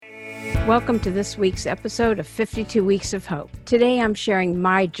Welcome to this week's episode of 52 Weeks of Hope. Today I'm sharing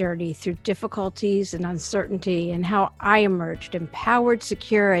my journey through difficulties and uncertainty and how I emerged empowered,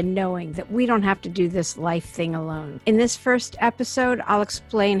 secure, and knowing that we don't have to do this life thing alone. In this first episode, I'll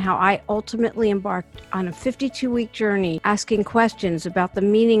explain how I ultimately embarked on a 52-week journey asking questions about the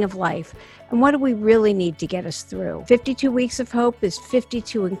meaning of life and what do we really need to get us through. 52 Weeks of Hope is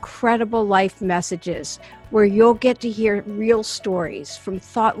 52 incredible life messages where you'll get to hear real stories from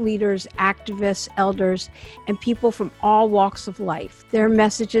thought leaders, activists, elders, and people from all walks of life. Their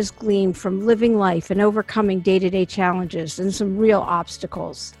messages gleaned from living life and overcoming day-to-day challenges and some real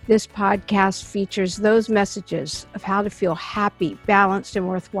obstacles. This podcast features those messages of how to feel happy, balanced, and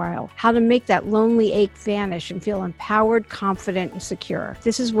worthwhile, how to make that lonely ache vanish and feel empowered, confident, and secure.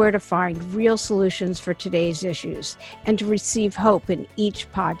 This is where to find real solutions for today's issues and to receive hope in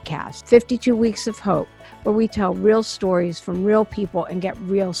each podcast. 52 Weeks of Hope, where we tell real stories from real people and get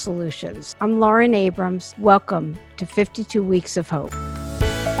real solutions. I'm Lauren Abrams. Welcome to 52 Weeks of Hope.